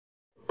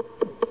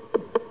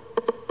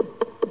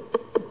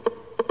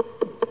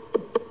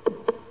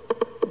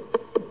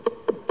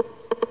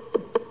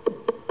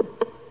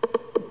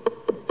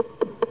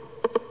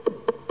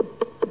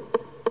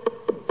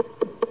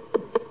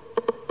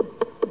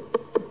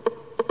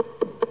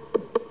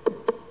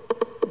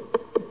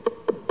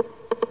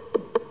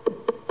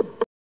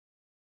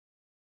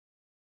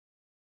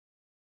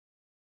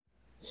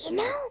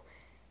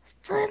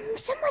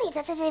Besides,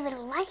 it doesn't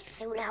even like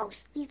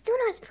Thunos. These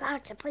Thunos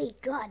products are pretty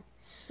good.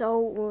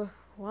 So,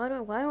 why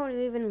don't you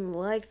even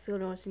like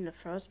Thunos in the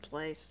first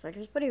place? Like,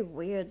 it's pretty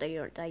weird that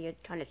you're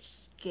kind of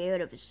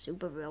scared of a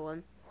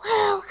supervillain.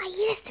 Well, I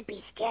used to be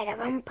scared of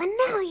him, but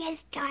now I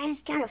just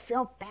kind of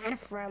feel bad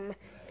for him.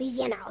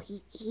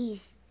 Because,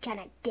 he's kind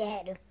of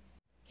dead.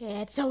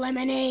 It's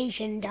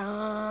elimination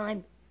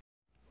time.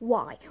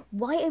 Why?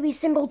 Why every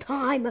single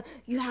time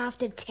you have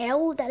to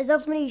tell that is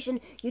elimination,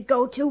 you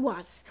go to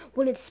us,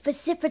 when it's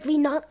specifically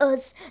not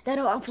us that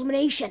are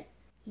elimination?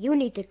 You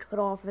need to cut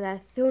off of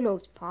that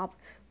Thunos pop,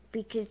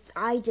 because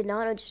I did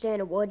not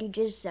understand what you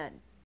just said.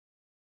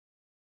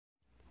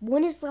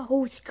 When is the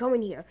host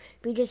coming here?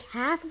 Because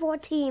half of our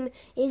team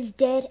is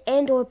dead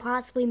and or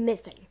possibly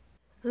missing.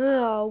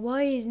 Oh,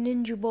 why is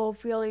Ninja Ball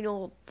feeling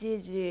all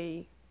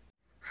dizzy?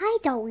 I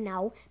don't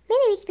know.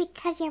 Maybe it's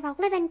because you have a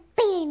living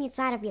being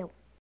inside of you.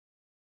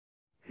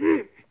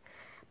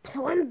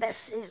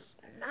 Plumbus is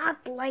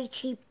not like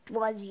he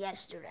was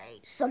yesterday.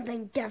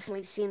 Something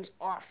definitely seems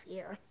off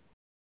here.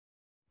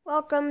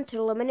 Welcome to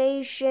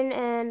elimination,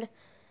 and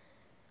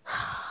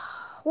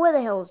where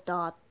the hell is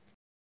Dot?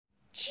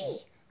 Gee,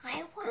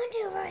 I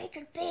wonder where he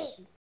could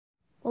be.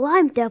 Well,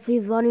 I'm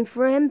definitely running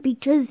for him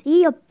because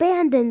he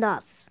abandoned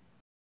us.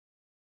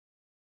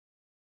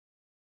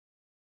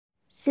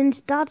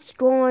 Since Dot's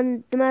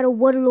gone, no matter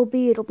what it'll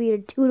be a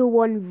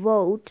 2-to-1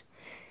 vote.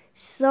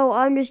 So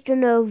I'm just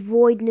gonna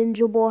avoid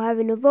Ninja Ball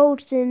having a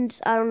vote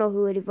since I don't know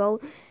who would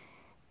vote.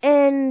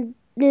 And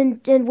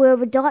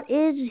wherever Dot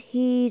is,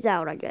 he's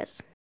out, I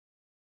guess.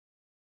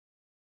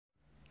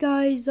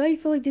 Guys, I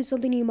feel like there's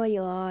something in my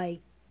eye.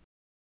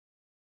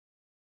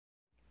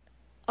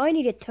 I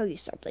need to tell you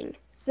something.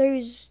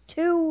 There's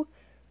 2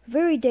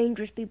 very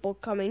dangerous people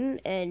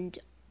coming, and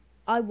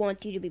I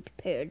want you to be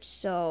prepared.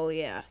 So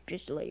yeah,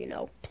 just to let you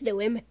know.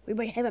 Pluim, we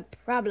might have a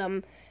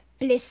problem.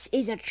 Bliss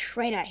is a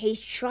traitor.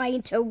 He's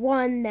trying to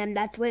warn them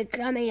that we're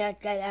coming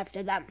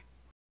after them.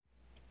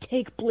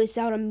 Take Bliss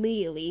out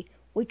immediately.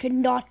 We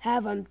cannot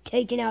have him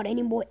taking out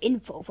any more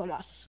info from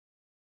us.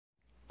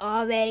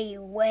 Already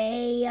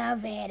way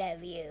ahead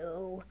of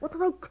you. What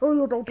did I tell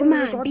you about? Come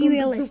on, be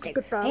realistic.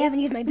 I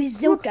haven't used my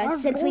bazooka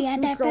since we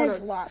had that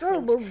first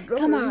lawsuit.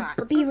 Come on,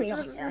 be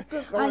real here.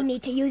 I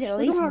need to use it at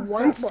least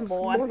once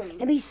more.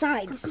 And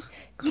besides,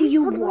 do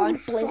you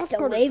want Bliss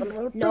to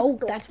live? No,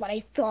 that's what I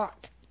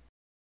thought.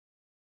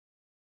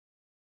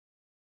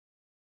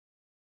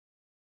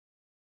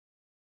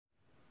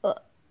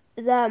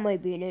 That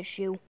might be an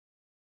issue.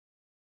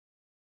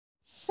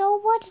 So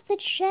what's the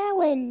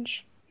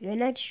challenge? Your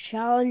next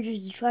challenge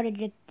is to try to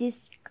get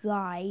this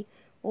guy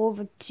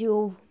over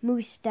to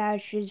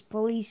Mustache's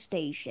police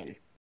station.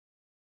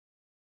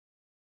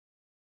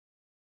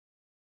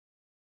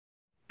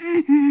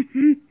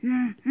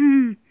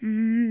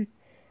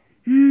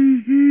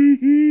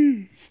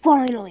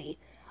 Finally,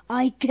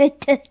 I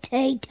get to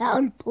take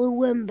down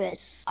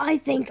Bluimbus. I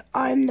think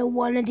I'm the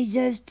one that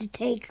deserves to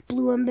take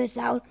Bluimbus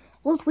out.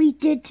 Look what he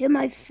did to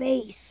my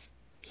face.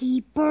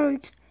 He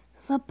burnt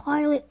the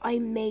pilot I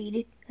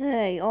made.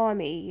 Hey,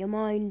 Army, you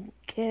mind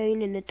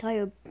carrying an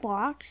entire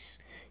box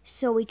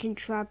so we can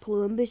trap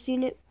Bluimbus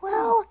in it?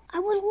 Well, I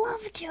would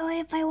love to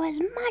if I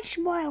was much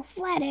more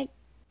athletic.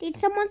 Did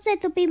someone say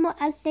to be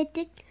more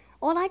athletic?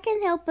 All I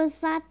can help is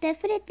that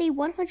definitely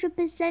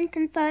 100%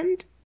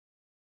 confirmed.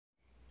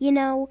 You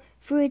know,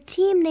 for a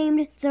team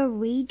named the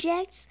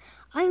Rejects,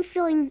 I'm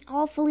feeling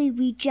awfully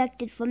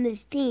rejected from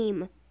this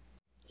team.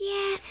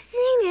 Yeah, the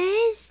thing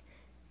is,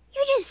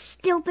 you're just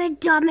stupid,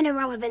 dumb, and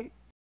irrelevant.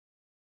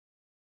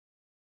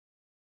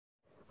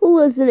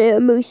 Listen here,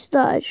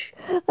 Moustache.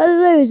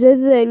 There's a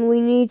thing we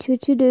need to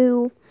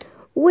do.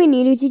 We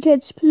needed to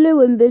catch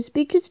Bluimbus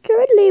because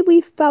currently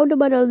we found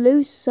him on a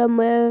loose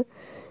somewhere.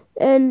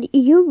 And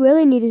you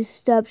really need to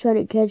stop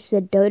trying to catch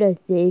that donut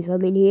thief. I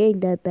mean, he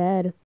ain't that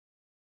bad.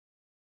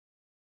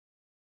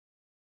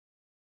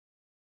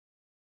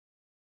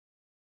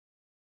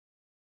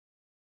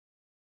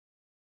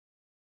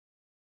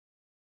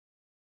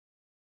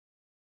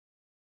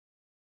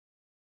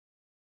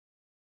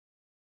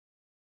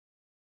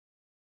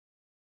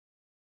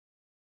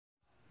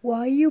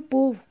 Why are you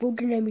both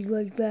looking at me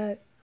like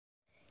that?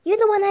 You're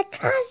the one that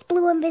caused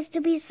Bluimbus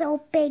to be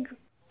so big.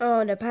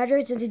 Oh, no,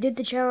 Patrick, since you did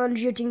the challenge,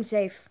 your team's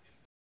safe.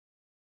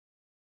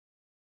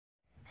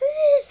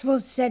 This will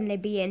certainly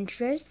be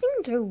interesting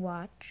to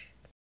watch.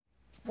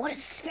 What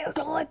is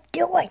Spherical Orb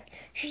doing?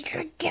 She's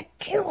gonna get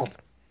killed.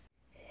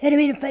 Hit him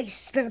in the face,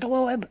 Spherical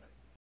Orb.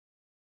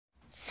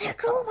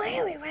 Circle, why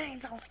are we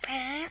running so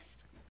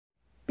fast?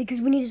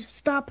 Because we need to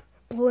stop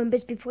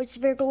Bluimbus before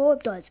Spherical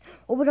Orb does,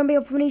 or we're gonna be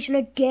elimination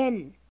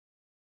again.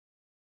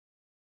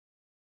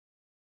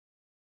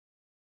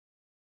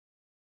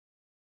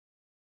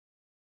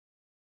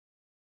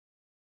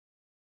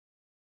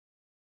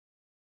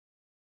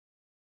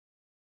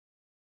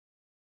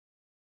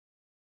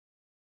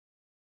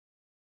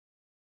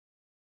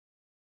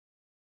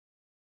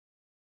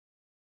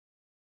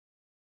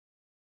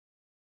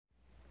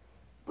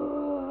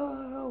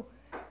 Boo!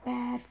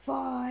 Bad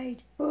fight!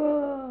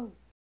 Boo!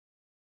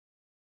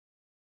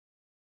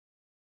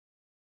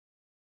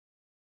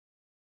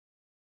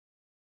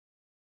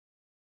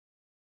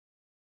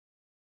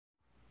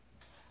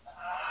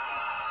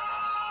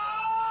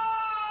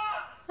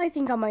 I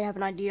think I might have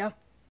an idea.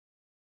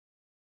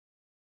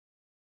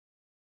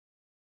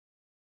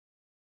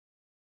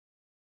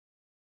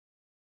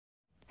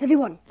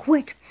 Everyone,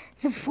 quick!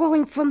 The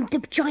falling from the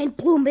giant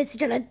bloom is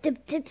gonna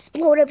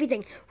explode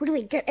everything.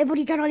 Really,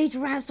 everybody get on these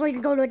rafts so I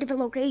can go to a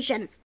different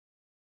location.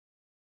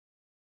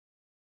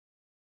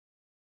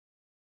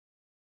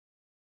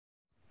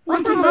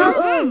 What about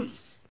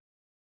us?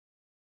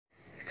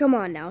 Come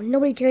on now,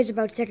 nobody cares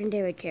about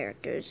secondary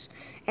characters.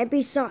 And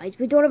besides,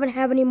 we don't even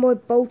have any more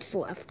boats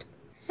left.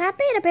 Stop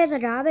being a piece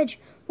of garbage.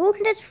 Who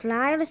can just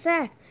fly on a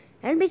set?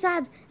 And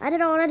besides, I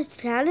did all these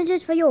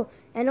challenges for you,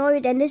 and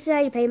this is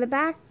how you pay me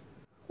back?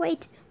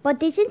 Wait,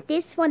 but isn't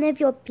this one of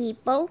your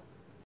people?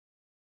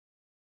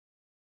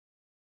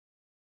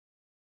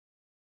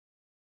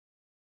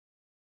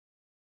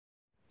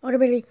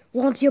 Everybody,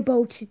 launch your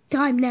boats.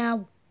 Time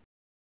now.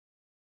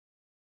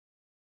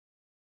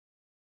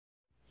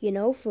 You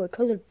know, for a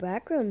colored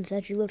background, it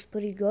actually looks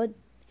pretty good.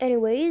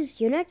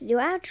 Anyways, your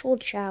actual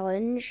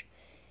challenge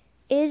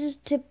is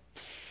to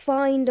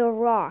find a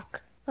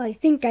rock. I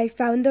think I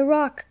found a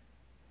rock.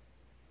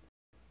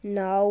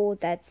 No,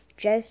 that's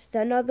just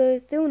another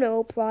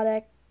Thuno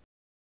product.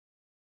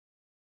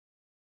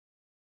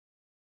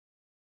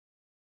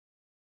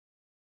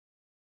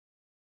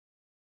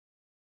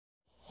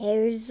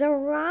 Here's a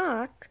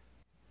rock.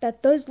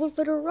 That does look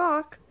like a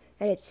rock,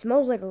 and it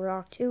smells like a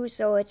rock too,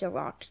 so it's a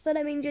rock. So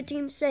that means your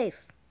team's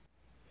safe.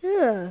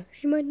 Yeah,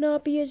 she might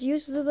not be as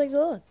useless as I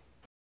thought.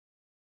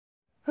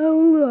 Oh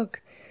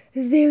look,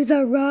 there's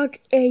a rock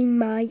in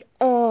my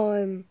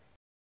arm.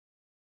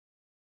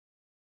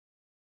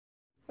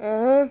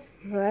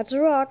 That's a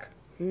rock.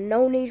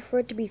 No need for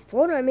it to be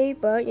thrown at me,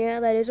 but yeah,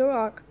 that is a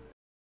rock.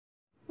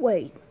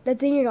 Wait, that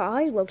thing in your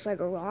eye looks like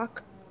a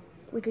rock.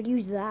 We could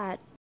use that.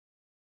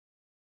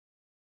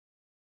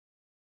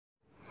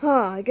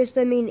 I guess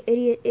I mean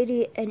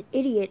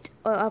idiot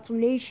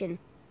explanation.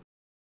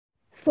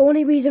 The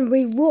only reason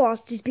we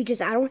lost is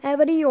because I don't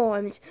have any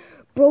arms.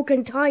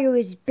 Broken Tire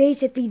is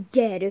basically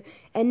dead,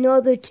 and the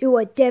other two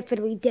are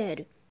definitely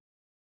dead.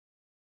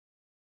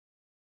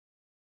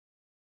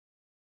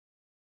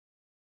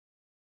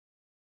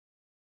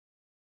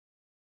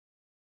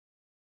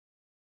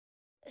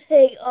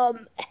 Hey,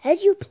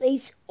 has your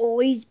place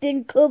always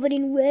been covered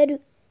in red?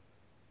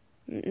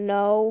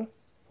 No.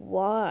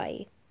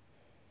 Why?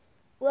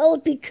 Well,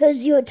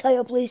 because your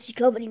entire place is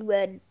covered in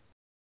red.